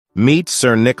Meet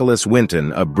Sir Nicholas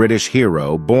Winton, a British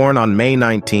hero born on May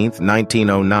 19,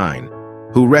 1909,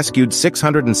 who rescued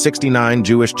 669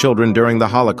 Jewish children during the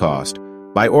Holocaust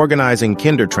by organizing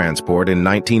Kindertransport in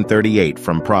 1938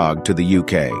 from Prague to the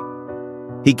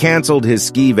UK. He canceled his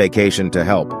ski vacation to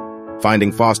help,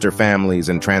 finding foster families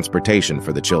and transportation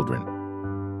for the children.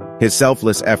 His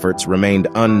selfless efforts remained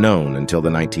unknown until the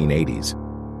 1980s,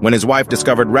 when his wife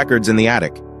discovered records in the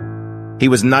attic. He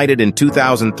was knighted in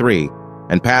 2003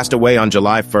 and passed away on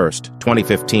July 1,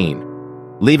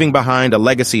 2015, leaving behind a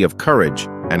legacy of courage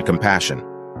and compassion.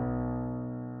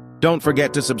 Don't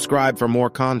forget to subscribe for more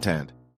content.